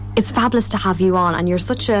It's fabulous to have you on, and you've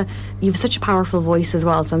such a powerful voice as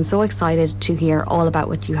well, so I'm so excited to hear all about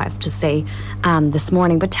what you have to say this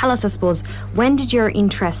morning. But tell us, I suppose, when did your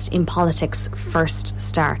interest in politics first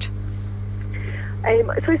start?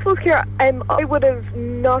 So I suppose, Ciara, I would have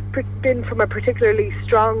not been from a particularly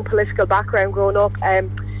strong political background growing up.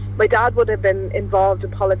 My dad would have been involved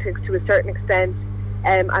in politics to a certain extent,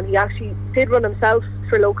 and he actually did run himself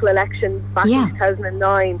for local elections back in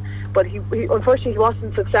 2009, but he unfortunately he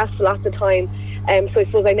wasn't successful at the time. So I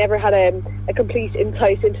suppose I never had a complete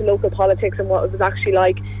insight into local politics and what it was actually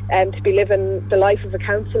like to be living the life of a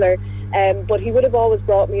councillor. But he would have always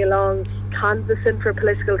brought me along canvassing for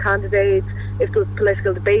political candidates. If there was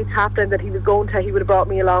political debates happening that he was going to, he would have brought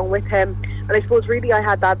me along with him. And I suppose really I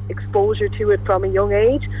had that exposure to it from a young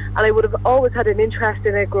age, and I would have always had an interest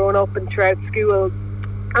in it growing up and throughout school,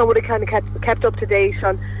 and would have kind of kept up to date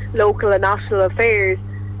on local and national affairs.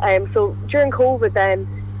 So during COVID then,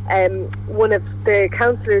 one of the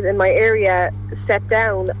councillors in my area stepped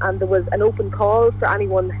down, and there was an open call for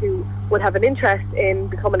anyone who would have an interest in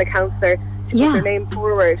becoming a councillor to put their name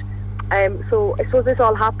forward. So I suppose this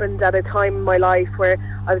all happened at a time in my life where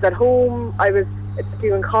I was at home, I was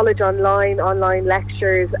doing college online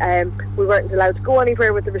lectures, we weren't allowed to go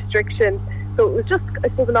anywhere with the restrictions. So it was just, I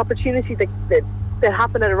suppose, an opportunity that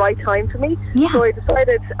happened at the right time for me. So I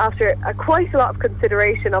decided, after quite a lot of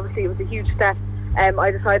consideration, obviously it was a huge step,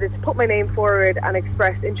 I decided to put my name forward and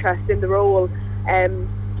express interest in the role.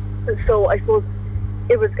 So I suppose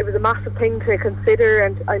it was a massive thing to consider,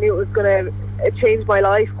 and I knew it was going to change my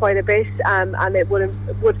life quite a bit, and it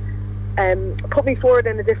would put me forward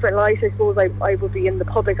in a different light. I suppose I would be in the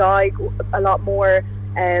public eye a lot more,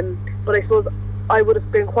 but I suppose I would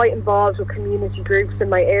have been quite involved with community groups in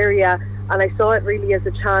my area, and I saw it really as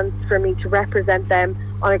a chance for me to represent them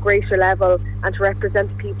on a greater level and to represent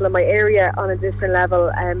the people in my area on a different level.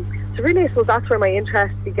 So really I suppose that's where my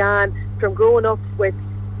interest began, from growing up with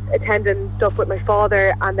attending stuff with my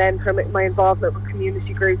father, and then from my involvement with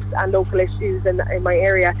community groups and local issues in my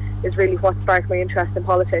area is really what sparked my interest in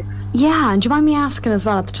politics. Yeah, and do you mind me asking as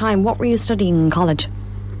well, at the time, what were you studying in college?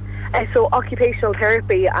 So occupational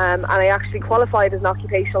therapy, and I actually qualified as an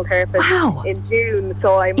occupational therapist in June,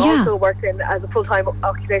 so I'm also working as a full-time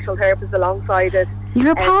occupational therapist alongside it.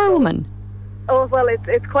 You're a power woman. Oh, well,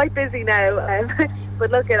 it's quite busy now,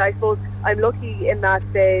 but look, I suppose I'm lucky in that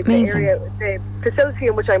the area, the facility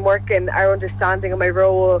in which I'm working, our understanding of my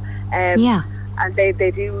role, and they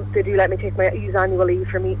do let me use annual leave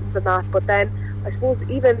for meetings and that. But then I suppose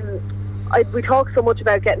we talk so much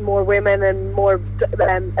about getting more women and more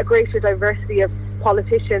a greater diversity of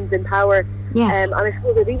politicians in power. And I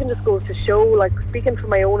suppose it even just goes to show, like, speaking from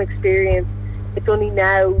my own experience, it's only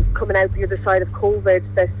now coming out the other side of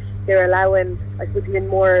COVID that they're allowing, I suppose, even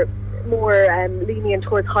more lenient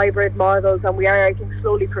towards hybrid models, and we are, I think,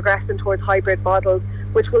 slowly progressing towards hybrid models,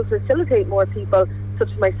 which will facilitate more people such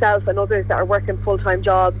as myself and others that are working full-time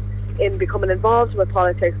jobs in becoming involved with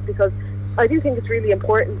politics, because I do think it's really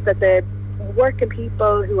important that the working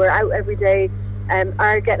people who are out every day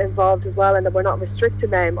are getting involved as well, and that we're not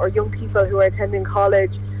restricting them, or young people who are attending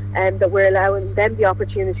college, and that we're allowing them the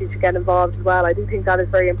opportunity to get involved as well. I do think that is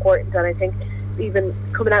very important, and I think even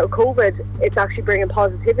coming out of COVID, it's actually bringing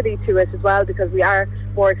positivity to it as well, because we are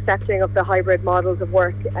more accepting of the hybrid models of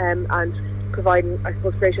work, and providing, I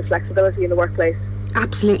suppose, greater flexibility in the workplace.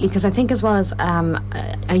 Absolutely, because I think as well as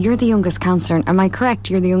you're the youngest councillor, am I correct?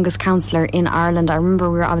 You're the youngest councillor in Ireland. I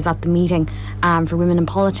remember I was at the meeting for Women in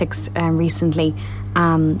Politics recently,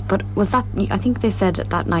 but was that, I think they said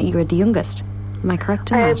that night you were the youngest. Am I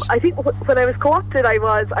correct in that? I think when I was co-opted I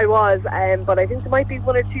was, but I think there might be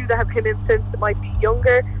one or two that have come in since that might be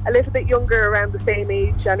younger, a little bit younger, around the same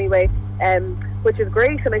age anyway, which is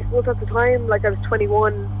great. And I suppose at the time, like, I was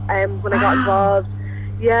 21 when I got involved.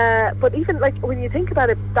 Yeah, but even, like, when you think about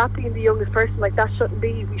it, that being the youngest person, like, that shouldn't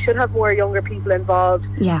be. We should have more younger people involved,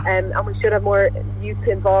 and we should have more youth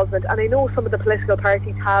involvement. And I know some of the political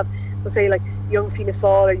parties have, let's say, like Young Fianna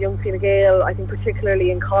Fáil or Young Fine Gael, I think particularly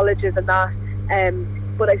in colleges and that.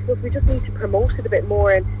 But I suppose we just need to promote it a bit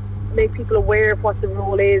more and make people aware of what the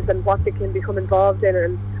role is and what they can become involved in,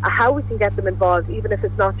 and how we can get them involved, even if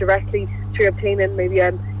it's not directly through obtaining maybe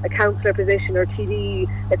a councillor position or TD,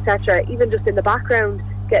 etc. Even just in the background,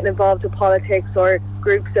 getting involved with politics or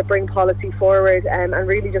groups that bring policy forward, and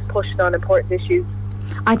really just pushing on important issues.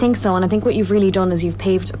 I think so, and I think what you've really done is you've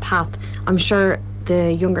paved a path. I'm sure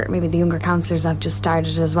the younger councillors have just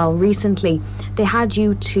started as well recently, they had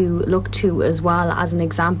you to look to as well as an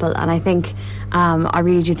example. And I think, I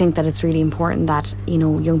really do think that it's really important that, you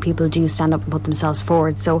know, young people do stand up and put themselves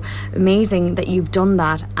forward. So amazing that you've done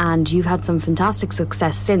that, and you've had some fantastic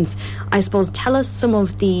success since. I suppose, tell us some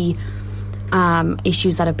of the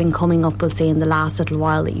issues that have been coming up, we'll say, in the last little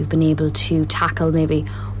while that you've been able to tackle, maybe,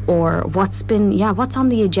 or what's on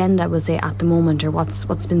the agenda, we'll say, at the moment, or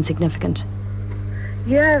what's been significant.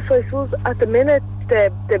 Yeah, so I suppose at the minute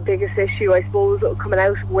the biggest issue, I suppose, coming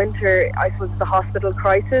out of winter, I suppose, is the hospital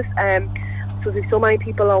crisis. So there's so many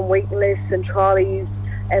people on waiting lists and trolleys,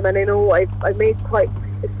 and I know I've made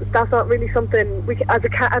that's not really something we can, as a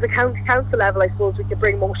county council level, I suppose we could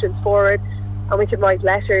bring motions forward and we can write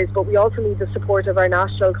letters, but we also need the support of our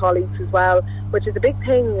national colleagues as well, which is a big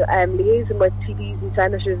thing. Liaison with TDs and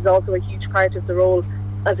senators is also a huge part of the role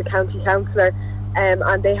as a county councillor,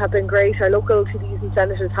 and they have been great. Our local TDs and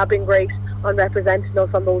senators have been great on representing us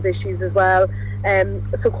on those issues as well.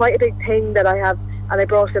 So quite a big thing that I have, and I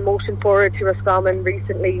brought a motion forward to Roscommon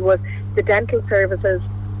recently, was the dental services.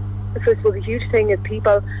 So I suppose a huge thing is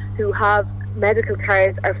people who have medical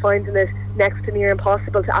cards are finding it next to near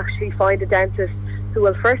impossible to actually find a dentist who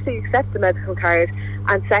will firstly accept the medical card,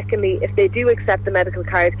 and secondly, if they do accept the medical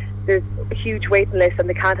card, there's a huge waiting list and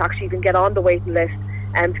they can't actually even get on the waiting list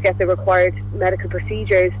to get the required medical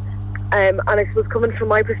procedures. And I suppose, coming from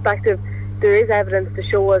my perspective, there is evidence to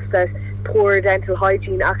show us that poor dental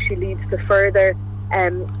hygiene actually leads to further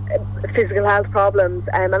physical health problems,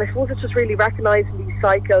 and I suppose it's just really recognising these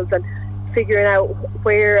cycles and figuring out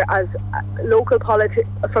where, as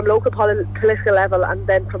from local political level and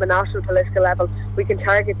then from a national political level, we can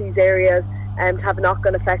target these areas to have a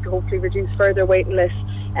knock-on effect to hopefully reduce further waiting lists.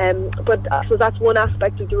 But so that's one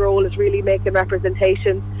aspect of the role, is really making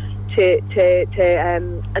representations to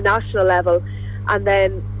a national level, and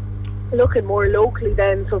then looking more locally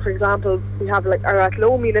then. So for example, we have our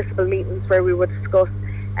at-low municipal meetings where we would discuss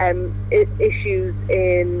issues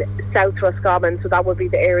in South Roscommon, so that would be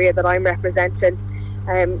the area that I'm representing.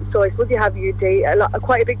 So I suppose you have your day.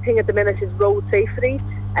 Quite a big thing at the minute is road safety.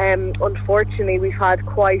 Unfortunately, we've had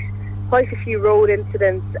quite a few road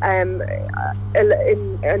incidents around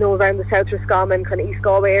the South Roscommon, kind of East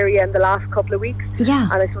Galway area in the last couple of weeks. Yeah.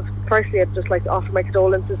 And I suppose firstly I'd just like to offer my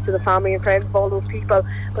condolences to the family and friends of all those people,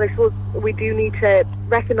 but I suppose we do need to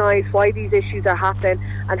recognise why these issues are happening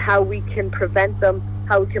and how we can prevent them,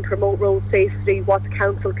 how we can promote road safety, what the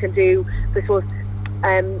council can do. I suppose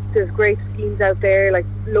there's great schemes out there, like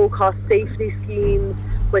low-cost safety schemes,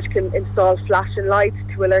 which can install flashing lights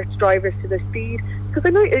to alert drivers to their speed. Because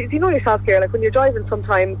I know, you know yourself, Ciara, like when you're driving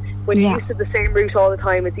sometimes, when you're used to the same route all the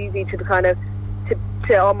time, it's easy to kind of,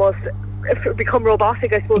 to almost become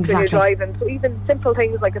robotic, I suppose, exactly, when you're driving. So even simple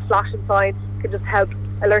things like a flashing sign can just help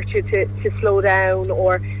alert you to slow down,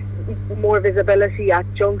 or more visibility at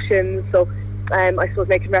junctions. So I suppose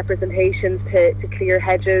making representations to clear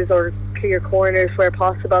hedges or clear corners where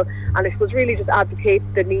possible, and I suppose really just advocate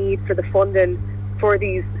the need for the funding for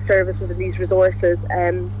these services and these resources.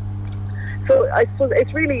 So I suppose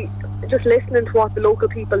it's really just listening to what the local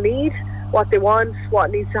people need, what they want, what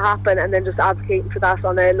needs to happen, and then just advocating for that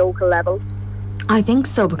on a local level. I think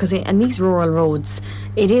so, because in these rural roads,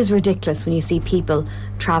 it is ridiculous when you see people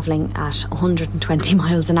travelling at 120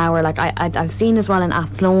 miles an hour. Like I've seen as well in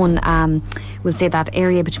Athlone, we'll say that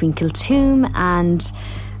area between Kiltoom and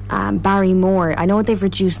Barrymore. I know they've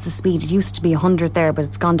reduced the speed. It used to be 100 there, but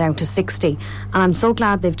it's gone down to 60. And I'm so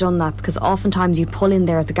glad they've done that, because oftentimes you'd pull in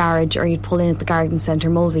there at the garage, or you'd pull in at the garden centre,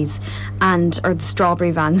 Mulvey's, or the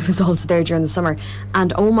strawberry van was also there during the summer.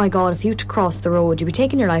 And oh my God, if you to cross the road, you'd be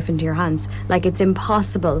taking your life into your hands. Like, it's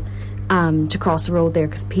impossible to cross the road there,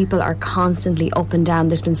 because people are constantly up and down.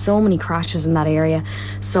 There's been so many crashes in that area.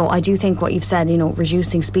 So I do think what you've said, you know,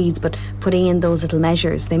 reducing speeds, but putting in those little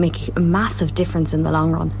measures, they make a massive difference in the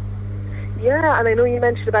long run. Yeah, and I know you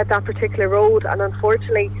mentioned about that particular road, and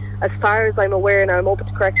unfortunately, as far as I'm aware, and I'm open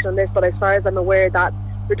to correction on this, but as far as I'm aware, that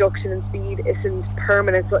reduction in speed isn't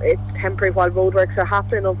permanent, so it's temporary while roadworks are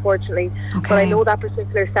happening, unfortunately. Okay. But I know that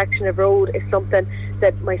particular section of road is something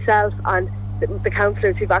that myself and the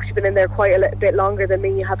councillors who've actually been in there quite a little bit longer than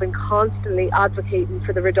me have been constantly advocating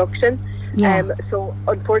for the reduction. Yeah. So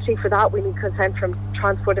unfortunately for that, we need consent from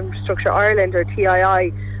Transport Infrastructure Ireland, or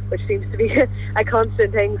TII, which seems to be a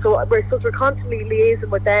constant thing. So we're constantly liaising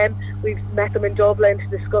with them. We've met them in Dublin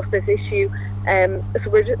to discuss this issue.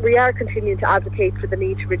 So we are continuing to advocate for the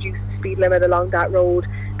need to reduce the speed limit along that road,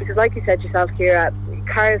 because like you said yourself, Ciara,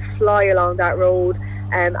 cars fly along that road.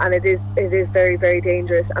 And it is very, very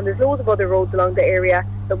dangerous. And there's loads of other roads along the area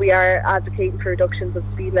that we are advocating for reductions of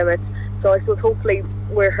speed limits. So I suppose hopefully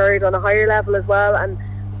we're heard on a higher level as well,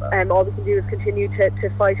 and all we can do is continue to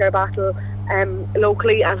fight our battle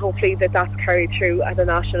locally, and hopefully that's carried through at a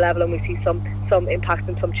national level and we see some impact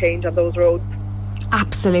and some change on those roads.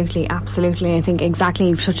 Absolutely. I think exactly,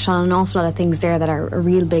 you've touched on an awful lot of things there that are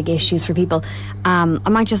real big issues for people. I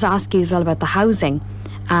might just ask you as well about the housing,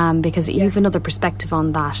 because you have another perspective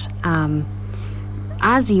on that.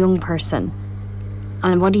 As a young person,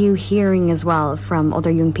 and what are you hearing as well from other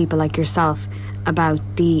young people like yourself about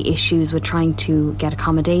the issues with trying to get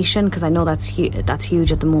accommodation? Because I know that's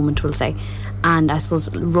huge at the moment, we'll say. And I suppose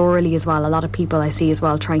rurally as well, a lot of people I see as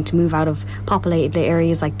well trying to move out of populated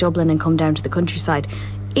areas like Dublin and come down to the countryside.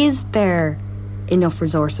 Is there enough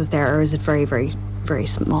resources there, or is it very, very, very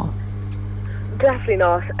small? Definitely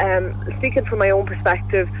not. Speaking from my own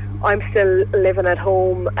perspective, I'm still living at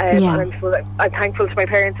home, and I'm thankful to my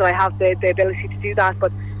parents that I have the ability to do that.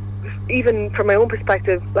 But even from my own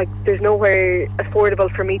perspective, like, there's nowhere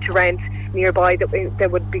affordable for me to rent nearby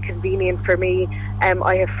that would be convenient for me.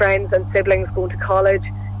 I have friends and siblings going to college.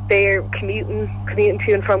 They're commuting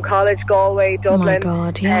to and from college, Galway, Dublin. Oh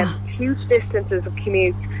my God, yeah. Huge distances of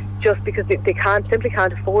commutes, just because they simply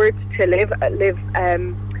can't afford to live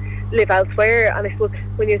elsewhere. And I suppose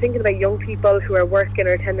when you're thinking about young people who are working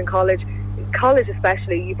or attending college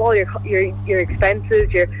especially, you've all your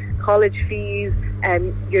expenses, your college fees,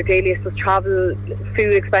 and your daily, I suppose, travel,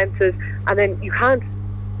 food expenses, and then you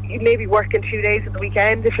maybe working 2 days at the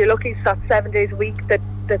weekend if you're lucky. So that's 7 days a week that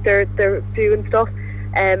they're doing stuff,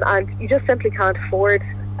 and you just simply can't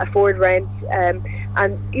afford rent.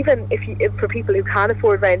 And even if for people who can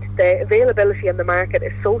afford rent, the availability on the market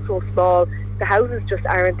is so small. The houses just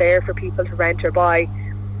aren't there for people to rent or buy.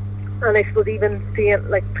 And I suppose even seeing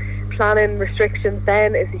like planning restrictions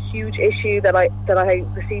then is a huge issue that I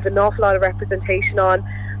receive an awful lot of representation on.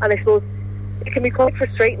 And I suppose it can be quite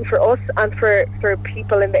frustrating for us and for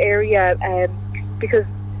people in the area, because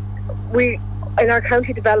in our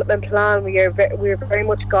county development plan we are very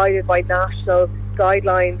much guided by national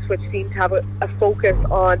guidelines, which seem to have a focus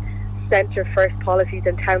on centre first policies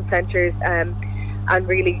in town centres, and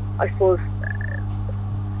really, I suppose,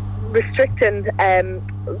 restricting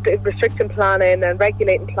planning and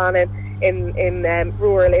regulating planning in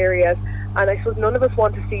rural areas. And I suppose none of us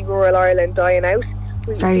want to see rural Ireland dying out.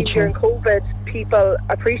 During COVID, people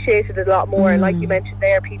appreciated it a lot more, and like you mentioned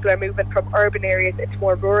there, people are moving from urban areas into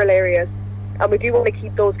more rural areas, and we do want to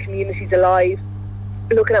keep those communities alive.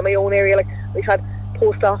 Looking at my own area, like, we've had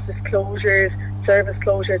post office closures, service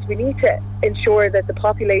closures. We need to ensure that the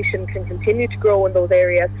population can continue to grow in those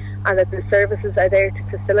areas, and that the services are there to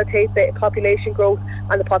facilitate the population growth,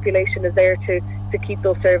 and the population is there to keep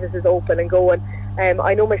those services open and going.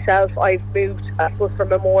 I know myself, I've moved, I suppose,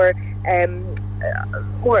 from a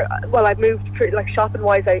I've moved like shopping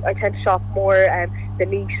wise. I tend to shop more the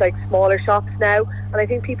niche, like smaller shops now, and I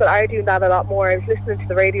think people are doing that a lot more. I was listening to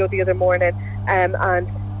the radio the other morning,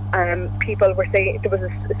 and people were saying there was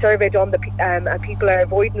a survey done and people are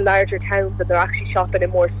avoiding larger towns, and they're actually shopping in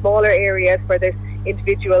more smaller areas where there's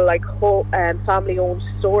individual, like, family owned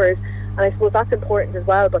stores. And I suppose that's important as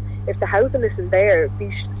well. But if the housing isn't there,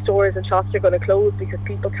 these stores and shops are going to close because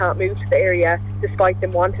people can't move to the area despite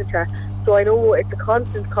them wanting to. So I know it's a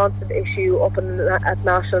constant issue up at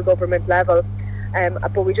national government level,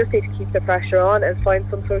 but we just need to keep the pressure on and find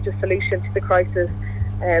some sort of solution to the crisis.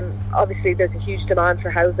 Obviously there's a huge demand for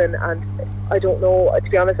housing, and I don't know, to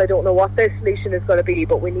be honest, I don't know what the solution is going to be,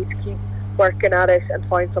 but we need to keep working at it and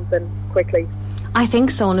find something quickly. I think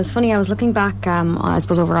so. And it's funny, I was looking back, I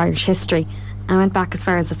suppose, over Irish history, and I went back as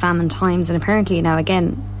far as the famine times, and apparently now,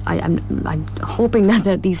 again, I'm hoping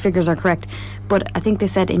that these figures are correct, but I think they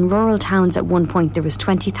said in rural towns at one point there was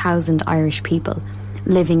 20,000 Irish people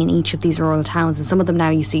living in each of these rural towns, and some of them now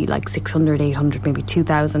you see like 600, 800, maybe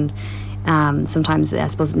 2,000 sometimes, I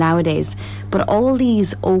suppose, nowadays. But all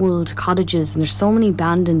these old cottages, and there's so many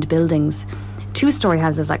abandoned buildings, two-storey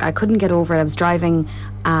houses, like, I couldn't get over it. I was driving,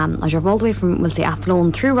 I drove all the way from, we'll say,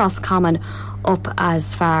 Athlone through Roscommon up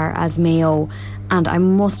as far as Mayo, and I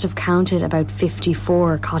must have counted about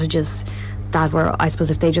 54 cottages that were, I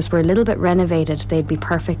suppose, if they just were a little bit renovated, they'd be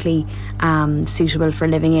perfectly suitable for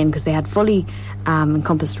living in, because they had fully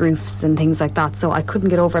encompassed roofs and things like that. So I couldn't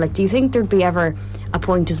get over, like, do you think there'd be ever a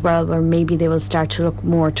point as well where maybe they will start to look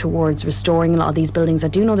more towards restoring a lot of these buildings? I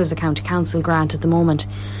do know there's a county council grant at the moment,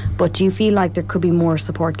 but do you feel like there could be more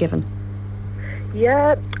support given?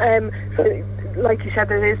 Yeah, so like you said,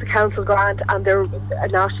 there is a council grant, and they're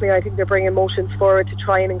nationally, I think they're bringing motions forward to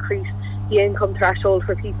try and increase the income threshold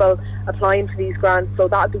for people applying for these grants. So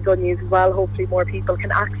that would be good news as well. Hopefully more people can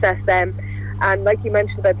access them. And like you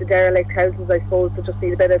mentioned about the derelict houses, I suppose they just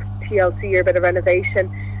need a bit of TLC or a bit of renovation,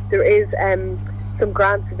 there is some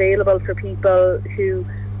grants available for people who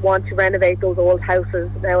want to renovate those old houses.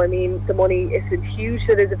 Now, I mean, the money isn't huge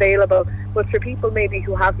that is available, but for people maybe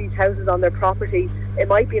who have these houses on their property, it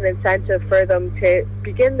might be an incentive for them to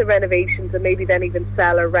begin the renovations and maybe then even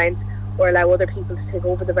sell or rent or allow other people to take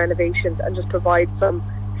over the renovations and just provide some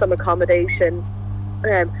accommodation.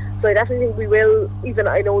 So I definitely think we will, even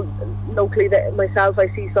I know locally that myself, I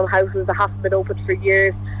see some houses that haven't been open for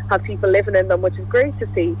years, have people living in them, which is great to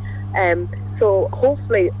see. So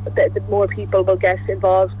hopefully the more people will get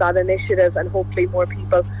involved in that initiative, and hopefully more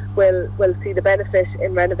people will see the benefit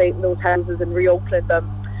in renovating those houses and reopening them.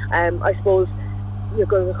 I suppose you're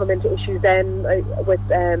going to come into issues then with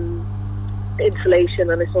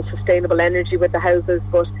insulation and I suppose sustainable energy with the houses,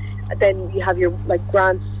 but then you have your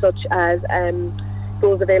grants such as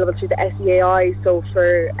those available through the SEAI, so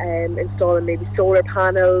for installing maybe solar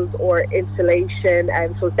panels or insulation,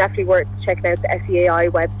 so it's definitely worth checking out the SEAI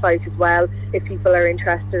website as well if people are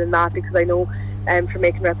interested in that, because I know for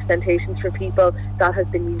making representations for people that has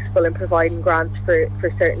been useful in providing grants for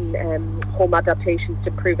certain home adaptations to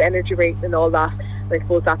improve energy rating and all that. And I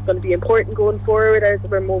suppose that's going to be important going forward as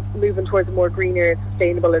we're moving towards a more greener and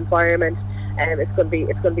sustainable environment. It's going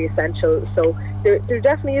to be essential. So there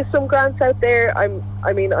definitely is some grants out there. I'm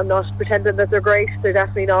not pretending that they're great. They're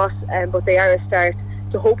definitely not, but they are a start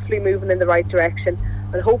to hopefully moving in the right direction.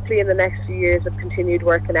 And hopefully in the next few years of continued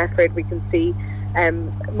work and effort, we can see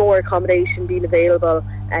more accommodation being available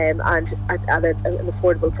and at an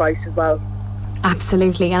affordable price as well.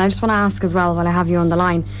 Absolutely. And I just want to ask as well, while I have you on the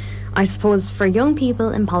line, I suppose for young people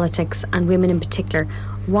in politics and women in particular,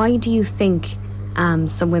 why do you think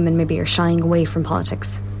some women maybe are shying away from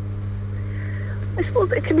politics? I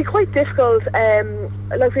suppose it can be quite difficult.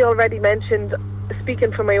 Like we already mentioned,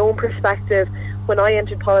 speaking from my own perspective, when I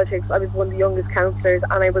entered politics, I was one of the youngest councillors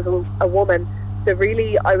and I was a woman. So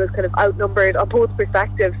really, I was kind of outnumbered on both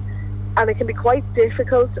perspectives. And it can be quite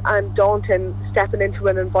difficult and daunting stepping into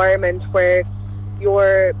an environment where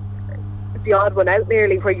you're the odd one out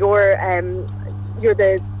nearly, where you're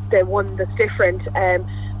the one that's different.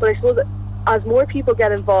 But I suppose as more people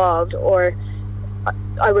get involved, or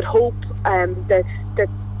I would hope that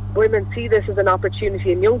women see this as an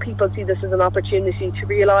opportunity and young people see this as an opportunity to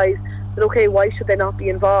realise that, okay, why should they not be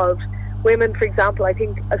involved? Women, for example, I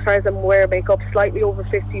think, as far as I'm aware, make up slightly over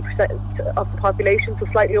 50% of the population, so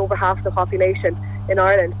slightly over half the population in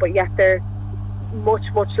Ireland, but yet they're much,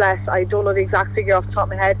 much less. I don't know the exact figure off the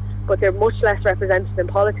top of my head, but they're much less represented in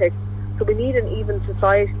politics. So we need an even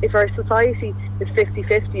society. If our society is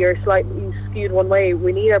 50-50 or slightly skewed one way,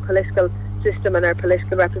 we need our political system and our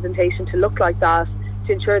political representation to look like that,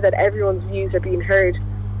 to ensure that everyone's views are being heard.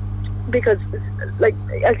 Because,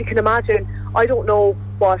 as you can imagine, I don't know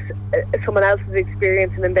what someone else is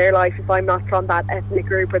experiencing in their life if I'm not from that ethnic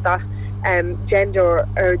group or that gender,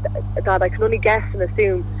 or that I can only guess and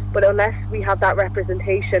assume. But unless we have that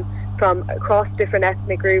representation from across different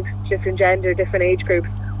ethnic groups, different gender, different age groups,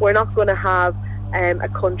 we're not going to have a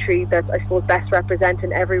country that's, I suppose, best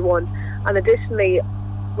representing everyone. And additionally,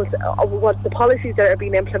 with what the policies that are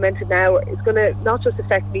being implemented now, is going to not just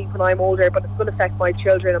affect me when I'm older, but it's going to affect my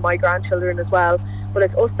children and my grandchildren as well. But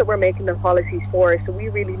it's us that we're making the policies for, so we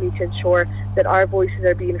really need to ensure that our voices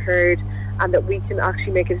are being heard and that we can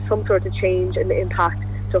actually make some sort of change and impact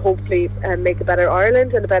to hopefully make a better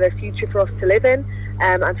Ireland and a better future for us to live in,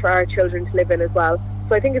 and for our children to live in as well.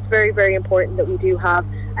 So I think it's very, very important that we do have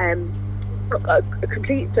a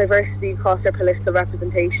complete diversity across our political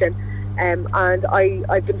representation. And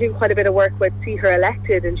I've been doing quite a bit of work with Cllr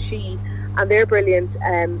Elected and She, and they're brilliant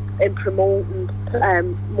in promoting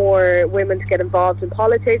more women to get involved in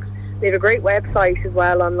politics. They have a great website as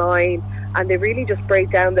well online, and they really just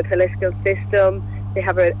break down the political system. They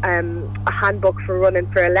have a handbook for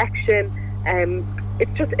running for election. And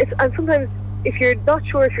sometimes if you're not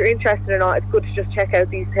sure if you're interested or not, it's good to just check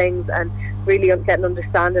out these things and really get an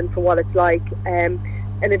understanding for what it's like. In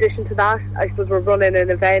addition to that, I suppose we're running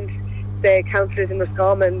an event. The councillors in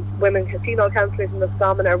Roscommon, female councillors in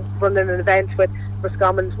Roscommon, are running an event with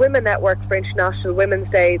Roscommon's Women Network for International Women's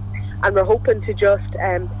Day, and we're hoping to just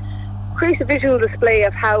create a visual display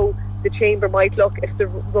of how the chamber might look if the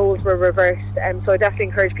roles were reversed. So I definitely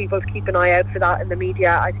encourage people to keep an eye out for that in the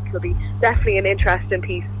media. I think it'll be definitely an interesting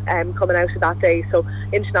piece coming out of that day. So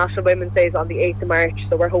International Women's Day is on the 8th of March,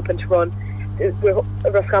 so we're hoping to run,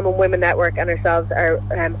 Roscommon Women Network and ourselves are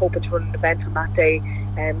hoping to run an event on that day.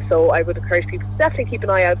 So I would encourage people to definitely keep an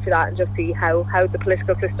eye out for that and just see how the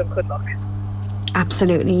political system could look.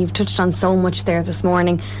 Absolutely, you've touched on so much there this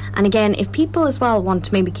morning. And again, if people as well want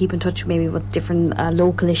to maybe keep in touch maybe with different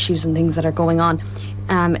local issues and things that are going on,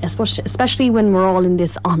 especially when we're all in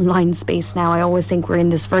this online space now. I always think we're in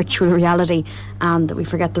this virtual reality that we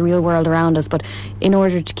forget the real world around us. But in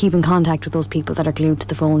order to keep in contact with those people that are glued to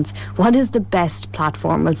the phones, what is the best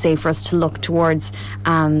platform, we'll say, for us to look towards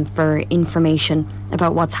for information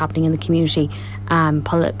about what's happening in the community,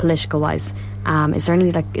 political wise? Is there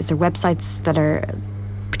websites that are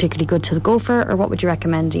particularly good to go for, or what would you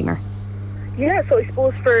recommend, Eimear? Yeah, so I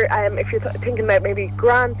suppose for if you're thinking about maybe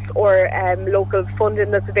grants or local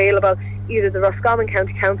funding that's available, either the Roscommon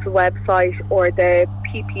County Council website or the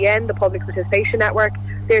PPN, the Public Participation Network,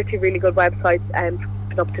 they're two really good websites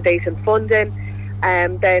up to date in funding.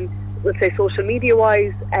 Then we'll say social media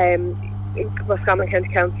wise, Roscommon County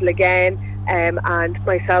Council again, and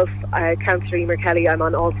myself, Councillor Eimear Kelly. I'm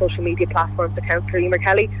on all social media platforms of Councillor Eimear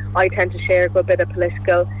Kelly. I tend to share a good bit of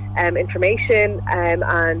political information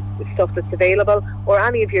and stuff that's available, or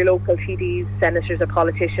any of your local TDs, senators or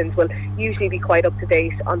politicians will usually be quite up to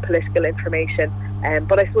date on political information.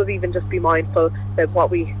 But I suppose even just be mindful that what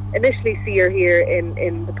we initially see or hear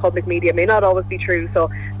in the public media may not always be true, so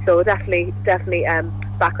definitely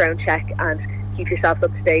background check and keep yourself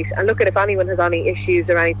up to date. And look, at if anyone has any issues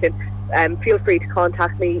or anything, feel free to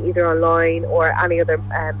contact me either online or any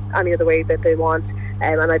other way that they want,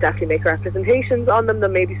 and I definitely make representations on them. There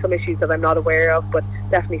may be some issues that I'm not aware of, but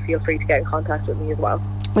definitely feel free to get in contact with me as well.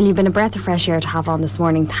 Well, you've been a breath of fresh air to have on this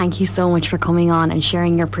morning. Thank you so much for coming on and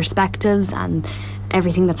sharing your perspectives and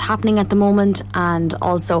everything that's happening at the moment. And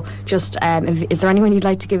also, just is there anyone you'd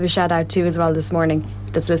like to give a shout out to as well this morning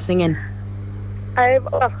that's listening in? I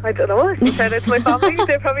don't know. I can shout out to my family.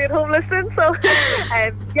 They're probably at home listening. So,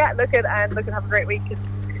 look at have a great week. It's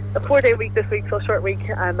a 4-day week this week, so a short week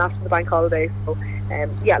after the bank holiday. So,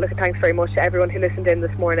 thanks very much to everyone who listened in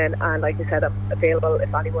this morning. And like I said, I'm available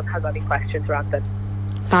if anyone has any questions or anything.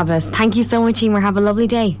 Fabulous. Thank you so much, Eimear. Have a lovely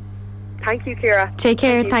day. Thank you, Ciara. Take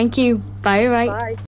care. Thank you. Bye. Bye.